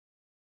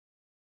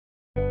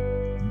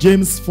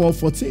James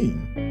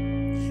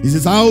 4:14. He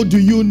says, how do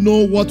you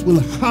know what will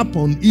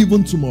happen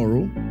even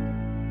tomorrow?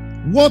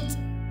 What,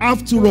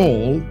 after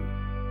all,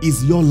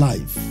 is your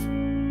life?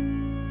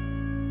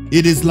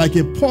 It is like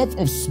a puff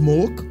of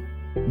smoke,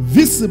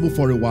 visible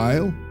for a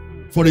while,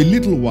 for a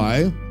little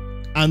while,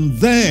 and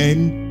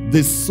then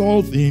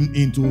dissolving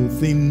into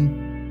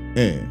thin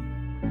air.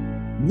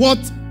 What,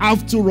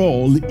 after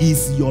all,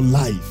 is your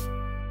life?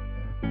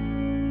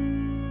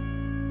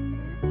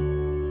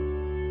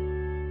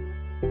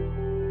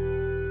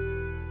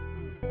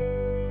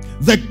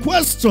 The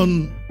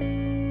question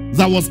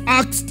that was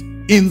asked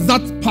in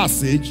that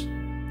passage,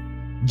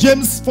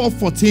 James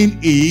 4:14,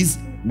 is,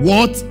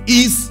 what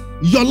is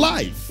your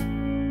life?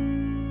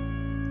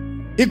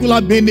 It could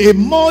have been a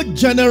more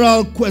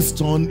general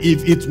question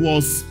if it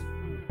was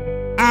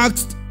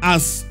asked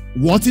as,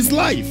 what is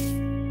life?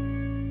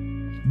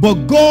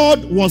 But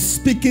God was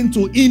speaking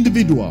to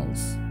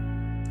individuals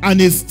and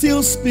is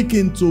still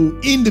speaking to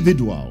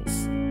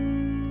individuals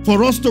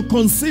for us to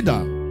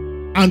consider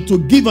and to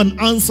give an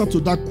answer to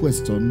that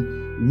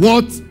question.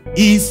 What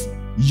is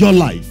your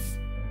life?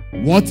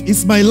 What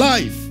is my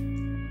life?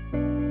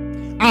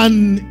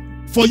 And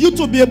for you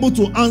to be able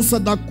to answer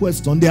that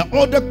question, there are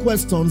other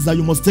questions that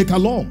you must take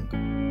along.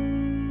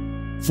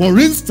 For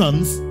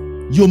instance,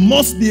 you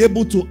must be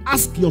able to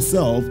ask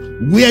yourself,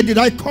 where did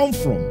I come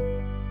from?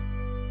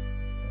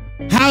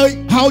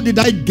 How did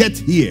I get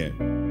here?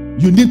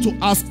 You need to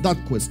ask that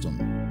question.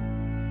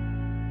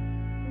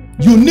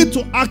 You need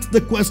to ask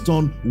the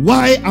question,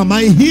 why am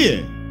I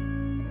here?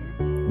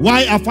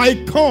 Why have I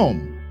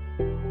come?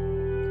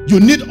 You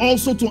need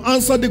also to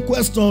answer the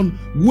question,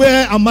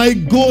 where am I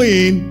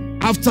going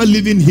after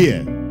living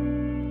here?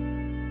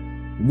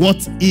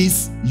 What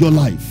is your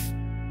life?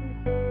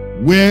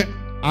 Where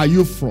are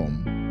you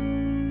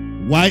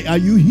from? Why are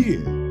you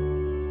here?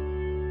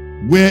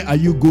 Where are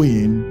you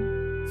going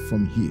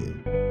from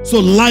here? So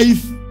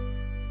life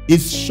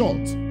is short.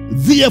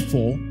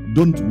 Therefore,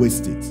 don't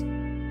waste it.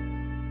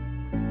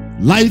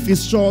 Life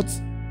is short.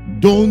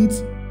 Don't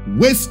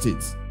waste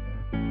it.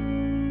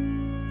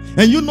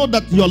 And you know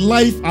that your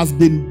life has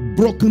been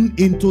broken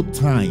into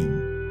time.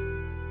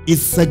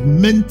 It's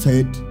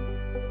segmented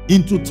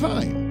into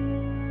time.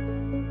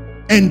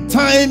 And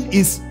time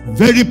is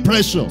very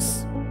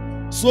precious.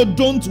 So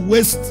don't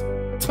waste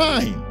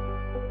time.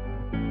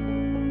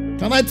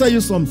 Can I tell you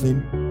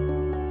something?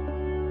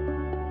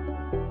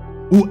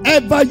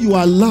 Whoever you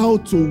allow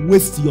to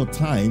waste your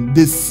time,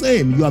 the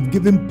same you have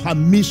given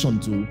permission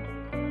to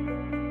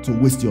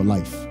waste your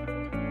life.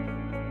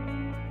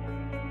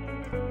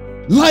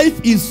 Life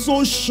is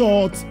so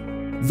short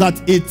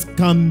that it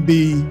can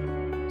be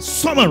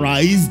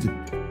summarized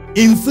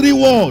in 3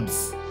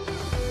 words.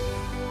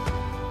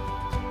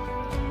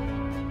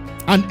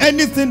 And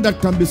anything that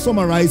can be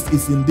summarized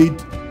is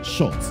indeed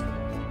short.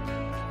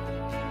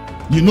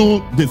 You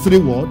know the 3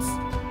 words?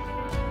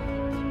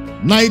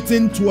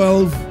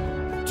 1912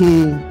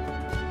 to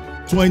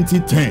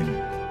 2010.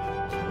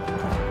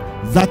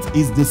 That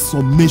is the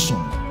summation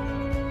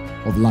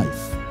of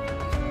life.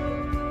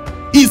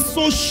 It's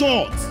so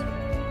short.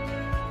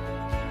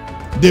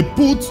 They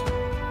put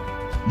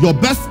your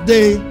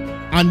birthday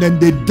and then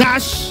they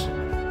dash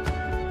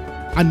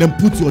and then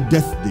put your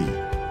death day.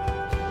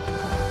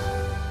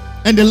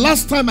 And the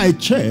last time I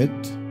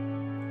checked,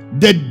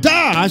 the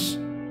dash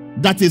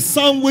that is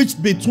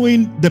sandwiched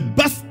between the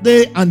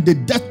birthday and the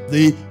death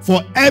day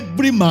for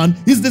every man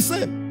is the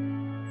same.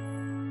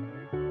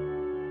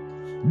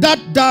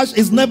 That dash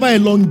is never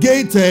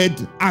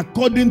elongated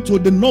according to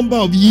the number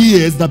of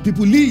years that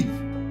people live.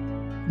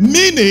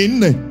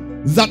 Meaning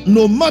that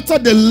no matter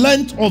the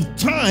length of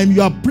time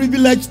you are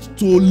privileged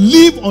to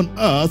live on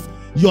earth,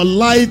 your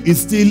life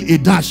is still a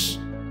dash.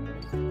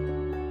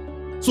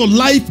 So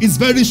life is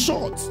very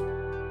short.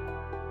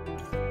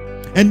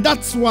 And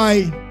that's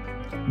why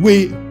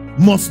we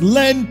must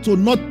learn to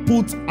not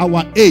put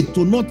our age,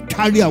 to not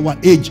carry our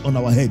age on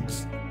our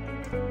heads.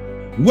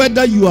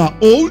 Whether you are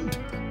old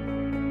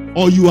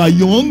or you are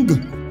young,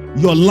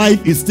 your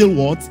life is still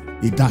what?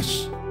 A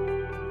dash.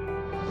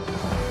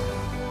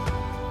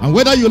 And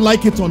whether you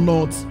like it or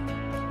not,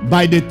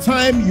 by the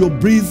time you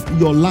breathe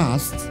your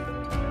last,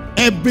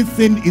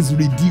 everything is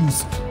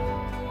reduced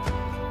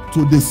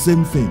to the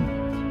same thing.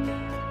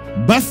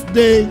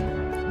 Birthday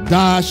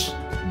dash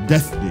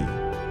death day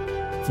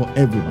for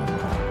everyone.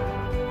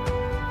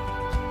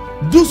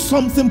 Do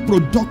something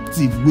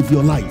productive with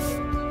your life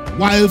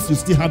whilst you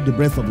still have the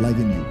breath of life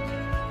in you.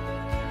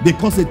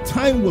 Because a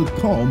time will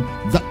come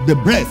that the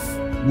breath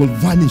will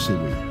vanish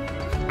away.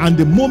 And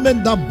the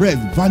moment that breath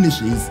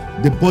vanishes,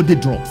 the body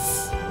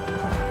drops.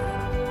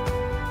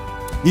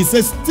 He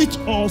says, teach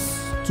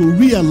us to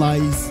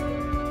realize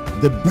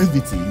the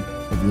brevity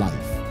of life.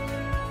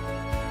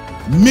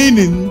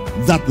 Meaning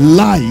that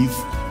life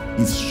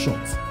is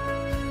short.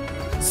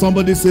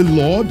 Somebody say,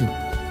 Lord,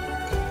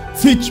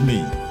 teach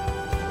me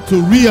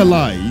to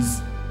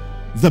realize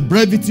the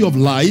brevity of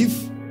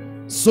life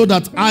so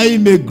that I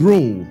may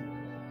grow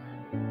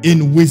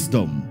in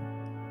wisdom.